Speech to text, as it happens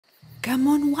Come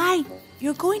on, White.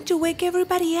 You're going to wake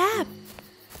everybody up.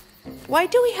 Why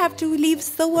do we have to leave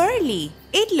so early?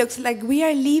 It looks like we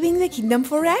are leaving the kingdom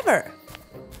forever.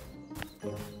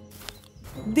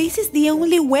 This is the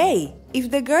only way. If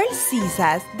the girls sees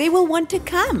us, they will want to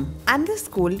come. And the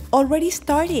school already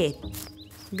started.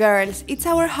 Girls, it's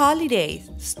our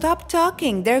holidays. Stop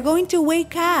talking. They're going to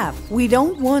wake up. We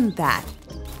don't want that.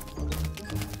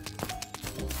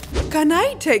 Can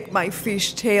I take my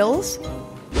fishtails?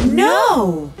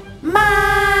 No!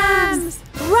 Moms!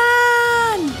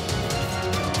 Run!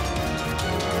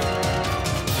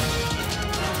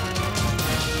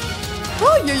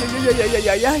 Oh,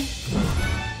 yeah.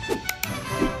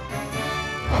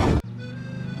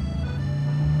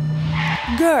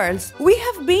 Girls, we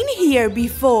have been here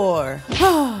before.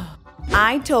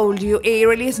 I told you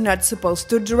Ariel is not supposed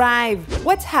to drive.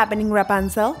 What's happening,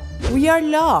 Rapunzel? We are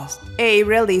lost.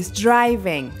 Ariel is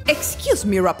driving. Excuse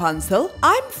me, Rapunzel.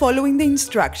 I'm following the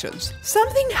instructions.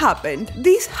 Something happened.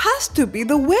 This has to be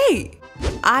the way.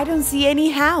 I don't see any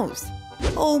house.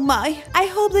 Oh my, I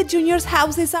hope the juniors'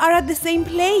 houses are at the same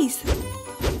place.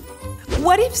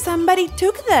 What if somebody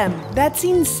took them? That's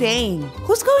insane.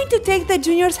 Who's going to take the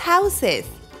juniors' houses?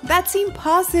 That's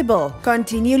impossible.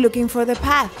 Continue looking for the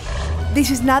path.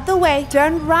 This is not the way.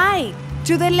 Turn right.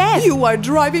 To the left. You are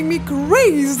driving me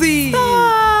crazy.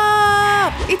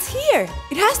 Stop! It's here.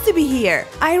 It has to be here.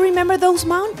 I remember those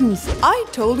mountains. I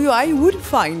told you I would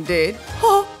find it.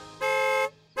 Huh?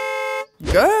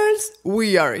 Girls,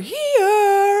 we are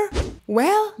here.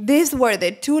 Well, these were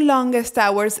the 2 longest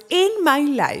hours in my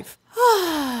life.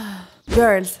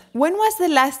 Girls, when was the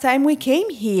last time we came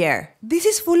here? This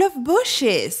is full of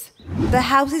bushes. The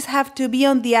houses have to be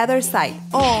on the other side.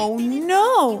 Oh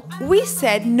no! We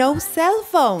said no cell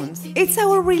phones. It's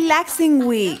our relaxing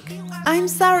week. I'm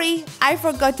sorry, I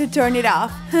forgot to turn it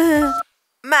off.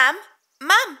 Mom,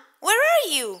 where are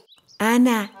you?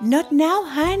 Anna, not now,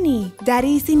 honey.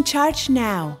 Daddy is in charge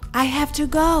now. I have to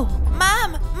go.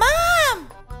 Mom!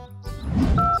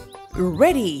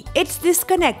 Ready. It's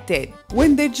disconnected.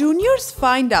 When the juniors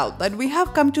find out that we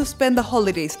have come to spend the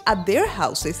holidays at their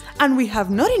houses and we have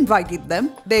not invited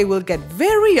them, they will get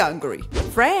very angry.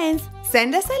 Friends,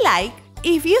 send us a like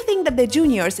if you think that the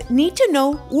juniors need to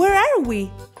know where are we.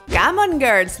 Come on,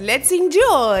 girls, let's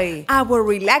enjoy. Our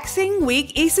relaxing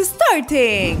week is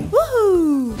starting.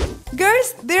 Woohoo!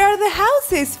 Girls, there are the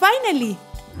houses, finally.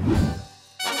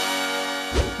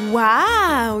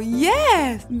 Wow,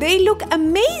 yes, they look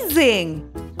amazing.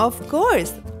 Of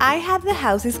course, I had the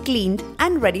houses cleaned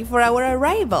and ready for our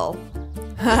arrival.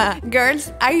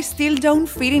 Girls, I still don't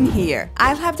fit in here.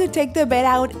 I'll have to take the bed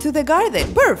out to the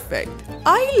garden. Perfect.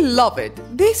 I love it.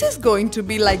 This is going to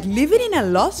be like living in a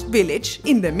lost village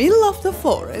in the middle of the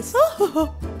forest.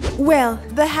 Well,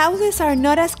 the houses are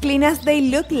not as clean as they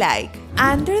look like.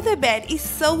 Under the bed is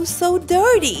so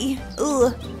dirty.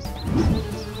 Ugh.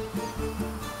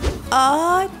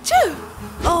 Achoo!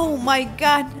 Oh my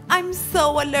god, I'm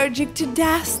so allergic to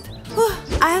dust.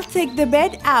 I'll take the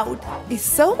bed out. It's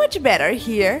so much better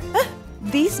here.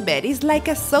 This bed is like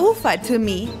a sofa to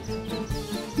me.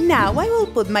 Now I will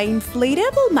put my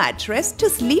inflatable mattress to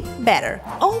sleep better.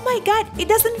 Oh my god, it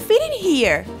doesn't fit in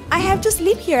here. I have to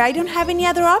sleep here. I don't have any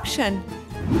other option.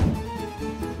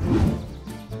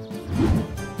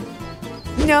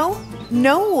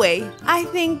 No way. I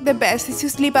think the best is to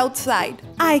sleep outside.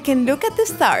 I can look at the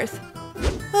stars.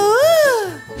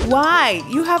 Why?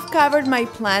 You have covered my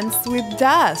plants with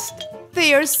dust.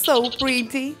 They are so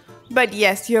pretty. But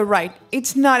yes, you're right.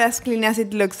 It's not as clean as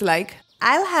it looks like.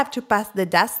 I'll have to pass the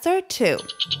duster too.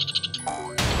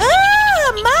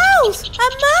 A mouse! A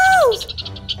mouse!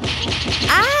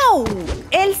 Ow!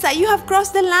 Elsa, you have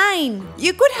crossed the line.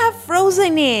 You could have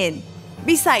frozen it.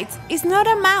 Besides, it's not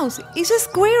a mouse, it's a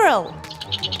squirrel.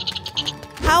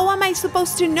 How am I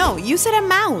supposed to know? You said a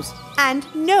mouse. And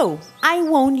no, I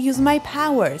won't use my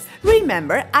powers.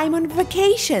 Remember, I'm on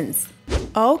vacations.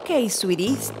 Okay,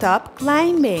 sweetie, stop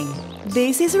climbing.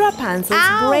 This is Rapunzel's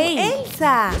braid.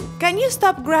 Elsa! Can you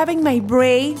stop grabbing my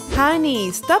braid? Honey,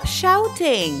 stop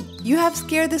shouting. You have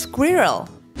scared the squirrel.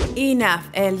 Enough,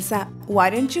 Elsa.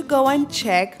 Why don't you go and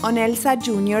check on Elsa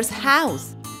Jr.'s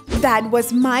house? That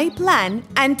was my plan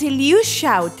until you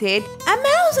shouted, "A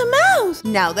mouse, a mouse!"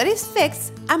 Now that it's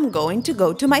fixed, I'm going to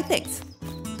go to my things.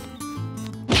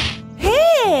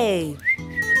 Hey!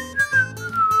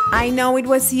 I know it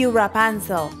was you,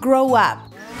 Rapunzel. Grow up.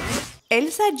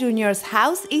 Elsa Jr.'s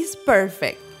house is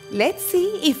perfect. Let's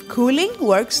see if cooling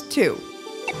works too.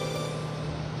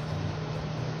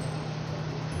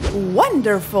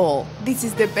 Wonderful! This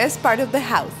is the best part of the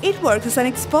house. It works as an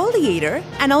exfoliator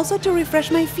and also to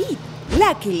refresh my feet.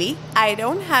 Luckily, I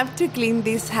don't have to clean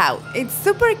this house. It's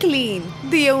super clean.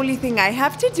 The only thing I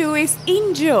have to do is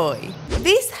enjoy.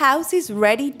 This house is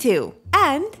ready too.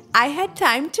 And I had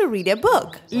time to read a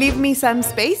book. Leave me some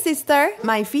space, sister.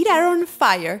 My feet are on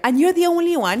fire, and you're the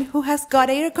only one who has got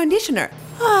air conditioner.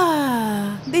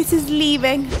 This is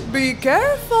leaving. Be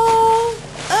careful.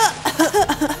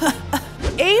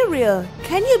 Ariel,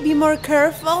 can you be more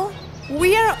careful?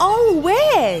 We are all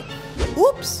wet.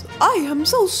 Oops, I am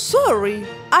so sorry.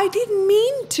 I didn't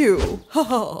mean to.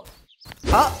 Uh-oh.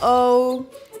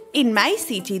 In my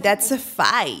city, that's a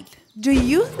fight. Do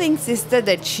you think, sister,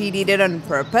 that she did it on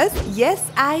purpose? Yes,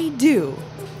 I do.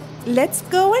 Let's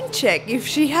go and check if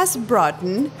she has brought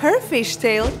her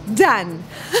fishtail. Done.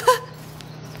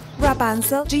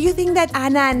 Rapunzel, do you think that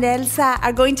Anna and Elsa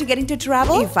are going to get into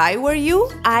trouble? If I were you,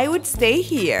 I would stay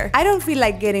here. I don't feel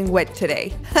like getting wet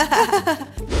today.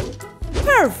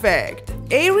 Perfect.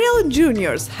 Ariel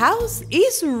Jr.'s house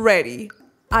is ready.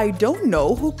 I don't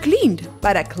know who cleaned,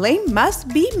 but a claim must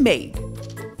be made.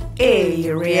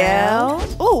 Ariel?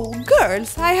 Oh,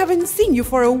 girls, I haven't seen you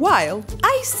for a while.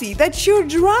 I see that you're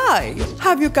dry.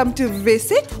 Have you come to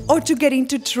visit or to get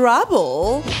into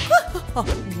trouble?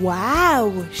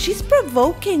 Wow, she's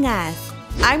provoking us.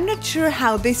 I'm not sure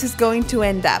how this is going to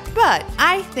end up, but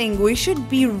I think we should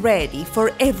be ready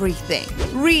for everything.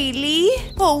 Really?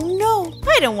 Oh no,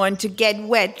 I don't want to get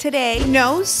wet today.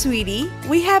 No, sweetie,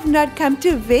 we have not come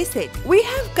to visit. We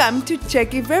have come to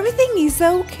check if everything is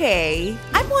okay.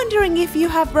 I'm wondering if you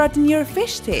have brought in your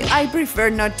fishtail. I prefer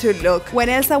not to look. When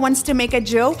Elsa wants to make a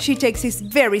joke, she takes it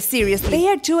very seriously. They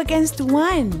are 2 against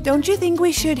 1. Don't you think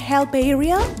we should help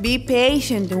Ariel? Be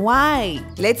patient. Why?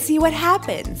 Let's see what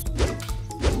happens.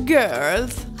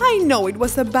 Girls, I know it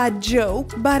was a bad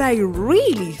joke, but I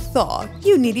really thought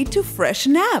you needed to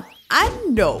freshen up.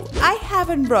 And no, I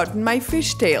haven't brought my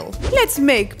fishtail. Let's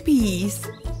make peace.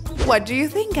 What do you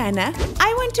think, Anna?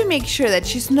 I want to make sure that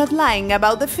she's not lying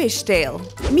about the fishtail.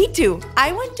 Me too.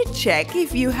 I want to check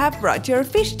if you have brought your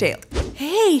fishtail.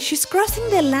 Hey, she's crossing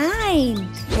the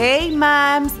line. Hey,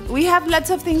 moms, we have lots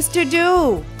of things to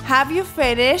do. Have you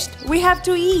finished? We have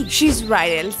to eat. She's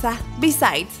right, Elsa.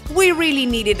 Besides, we really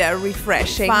needed a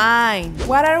refreshing. Fine.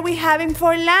 What are we having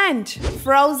for lunch?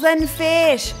 Frozen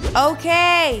fish.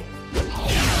 Okay.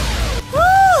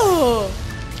 Oh!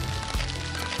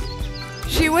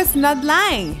 She was not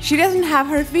lying. She doesn't have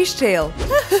her fishtail.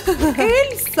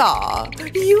 Elsa,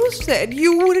 you said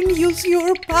you wouldn't use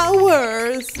your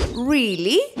powers.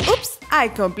 Really? Oops, I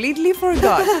completely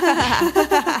forgot.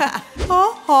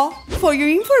 For your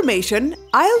information,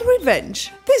 I'll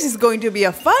revenge. This is going to be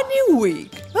a funny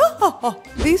week.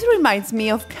 This reminds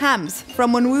me of camps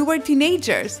from when we were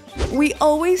teenagers. We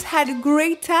always had a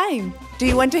great time. Do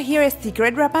you want to hear a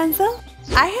secret, Rapunzel?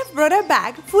 I have brought a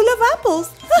bag full of apples.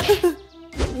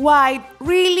 Why,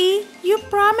 really? You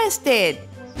promised it.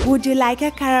 Would you like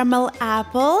a caramel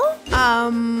apple?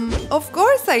 Of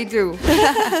course I do.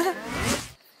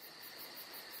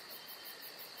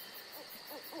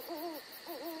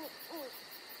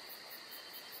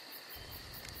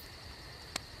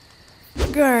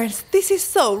 Girls, this is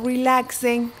so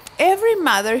relaxing. Every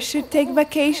mother should take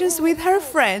vacations with her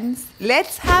friends.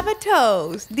 Let's have a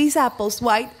toast. These apples,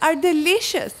 White, are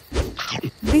delicious.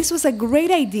 This was a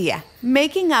great idea.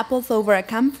 Making apples over a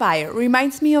campfire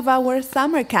reminds me of our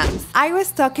summer camps. I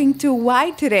was talking to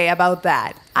White today about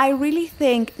that. I really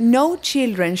think no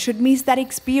children should miss that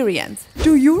experience.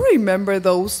 Do you remember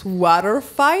those water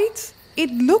fights? It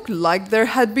looked like there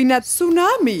had been a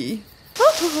tsunami.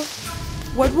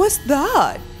 What was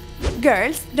that?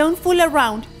 Girls, don't fool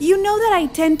around. You know that I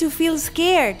tend to feel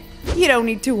scared. You don't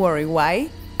need to worry,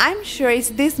 why? I'm sure it's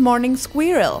this morning's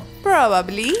squirrel.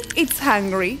 Probably. It's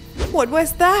hungry. What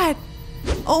was that?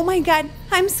 Oh my god,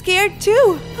 I'm scared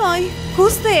too. Ay,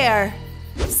 who's there?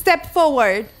 Step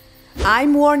forward.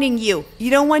 I'm warning you.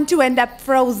 You don't want to end up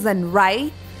frozen,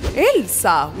 right?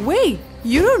 Elsa, wait.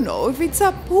 You don't know if it's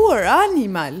a poor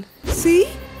animal. See?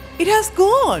 It has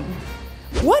gone.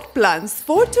 What plans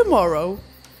for tomorrow?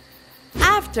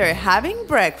 After having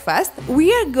breakfast,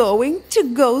 we are going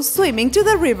to go swimming to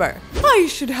the river. I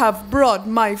should have brought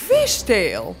my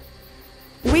fishtail.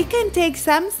 We can take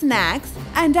some snacks,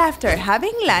 and after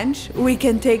having lunch, we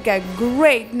can take a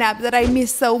great nap that I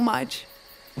miss so much.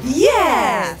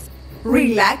 Yes!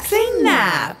 Relaxing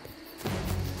nap.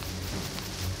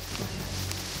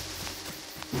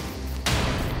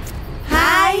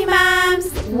 Hi,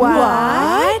 moms!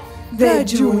 What? The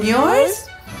juniors?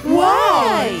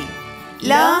 Why?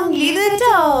 Long live the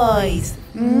toys!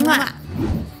 Mwah.